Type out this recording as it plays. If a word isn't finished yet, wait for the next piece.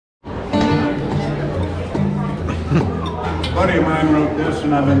buddy of mine wrote this,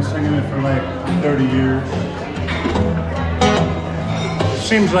 and I've been singing it for like 30 years.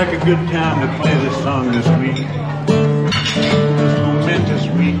 Seems like a good time to play this song this week. This momentous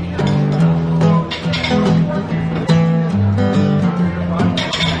week.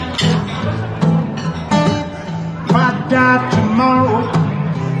 If I die tomorrow,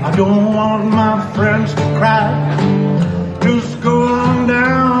 I don't want my friends to cry. Just go on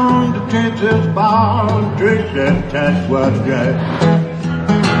down to Texas bar and drink that Tashwat dry.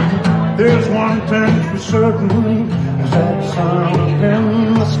 There's one thing for certain, is that sun up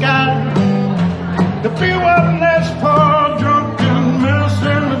in the sky. There'll be one less poor drunken mess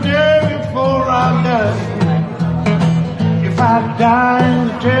than the day before I die. If I die in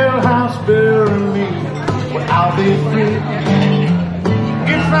the jailhouse, bury me, well, I'll be free.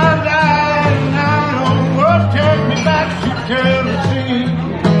 If I die now, oh, take me back to Tennessee.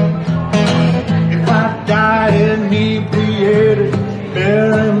 If I die inebriated,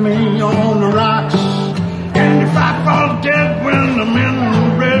 bury me on the rocks. And if I fall dead when I'm in the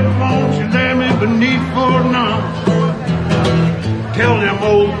red, won't you lay me beneath Fort Knox? Tell them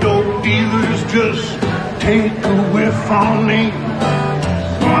old dope dealers just take a whiff on me.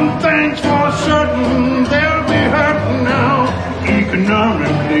 One thing's for certain, they'll be hurting now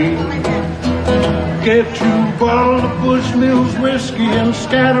economically. Get 2 bottles of Bushmills whiskey and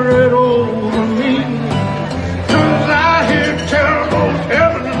scatter it over me. 'Cause I hear terrible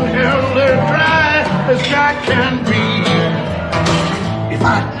heaven and hell, they're dry as I can be. If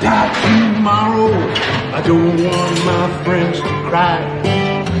I die tomorrow, I don't want my friends to cry.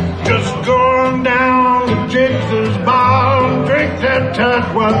 Just go on down to Texas bar and drink that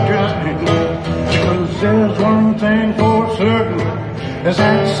Tashwat dry. 'Cause there's one thing for certain, is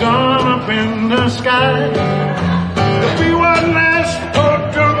that sun up in the sky. There'll be one last poor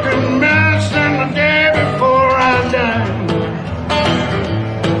drunken mess than the day before I die.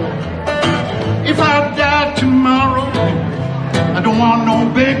 If I die tomorrow, I don't want no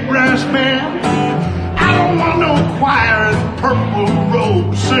big brass band. I don't want no choir in purple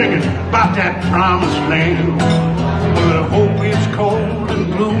robes singing about that promised land. But I hope it's cold and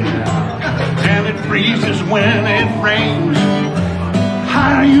blue and it freezes when it rains.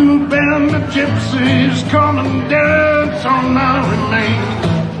 How you been? The gypsies come and dance on my remains.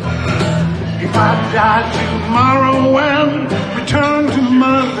 If I die tomorrow and return to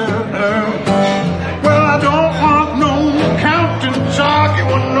Mother Earth, well, I don't want no accountants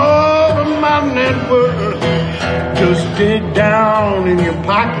arguing over my net worth. Just dig down in your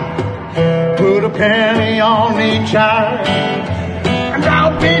pocket, put a penny on each eye, and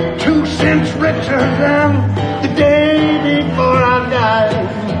I'll be 2 cents richer than the day before I die.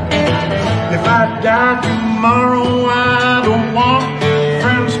 If I die tomorrow, I don't want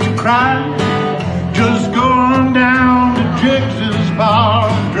friends to cry. Just go on down to Texas bar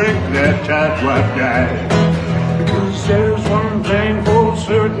and drink that Tashwat dry. Because there's one thing for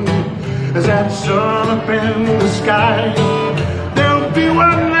certain, is that sun up in the sky. There'll be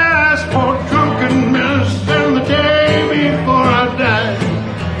one last poor drunken mess than the day before I die.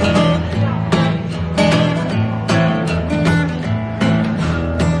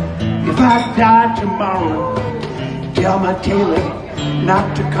 If I die tomorrow, tell my tailor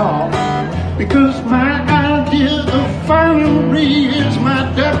not to call, because my idea of finery is my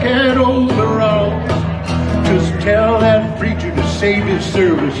duckhead overalls. Just tell that preacher to save his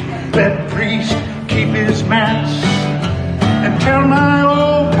service, that priest keep his mass, and tell my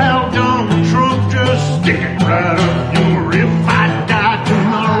old pal Donald Trump just stick it right up your. If I die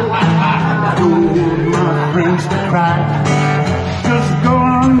tomorrow, I don't want my friends to cry. Just go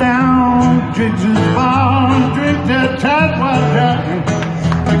on down to Texas bar and drink that Tashwat dry.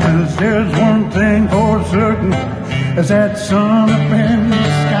 Because there's one thing for certain, is that sun up in the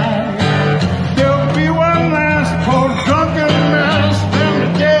sky. There'll be one last poor drunken mess than the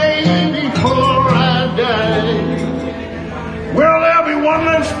day before I die. Well, there'll be one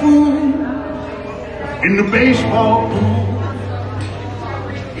less fool in the baseball pool.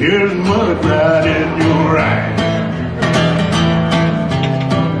 Here's mud right in your eye.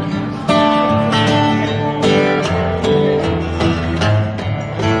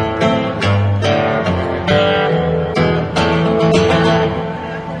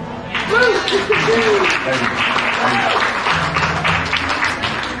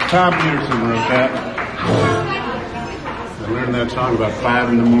 Tom Peterson wrote that. I learned that song about 5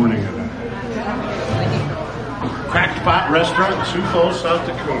 in the morning at a cracked pot restaurant in Sioux Falls, South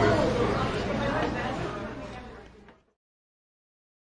Dakota.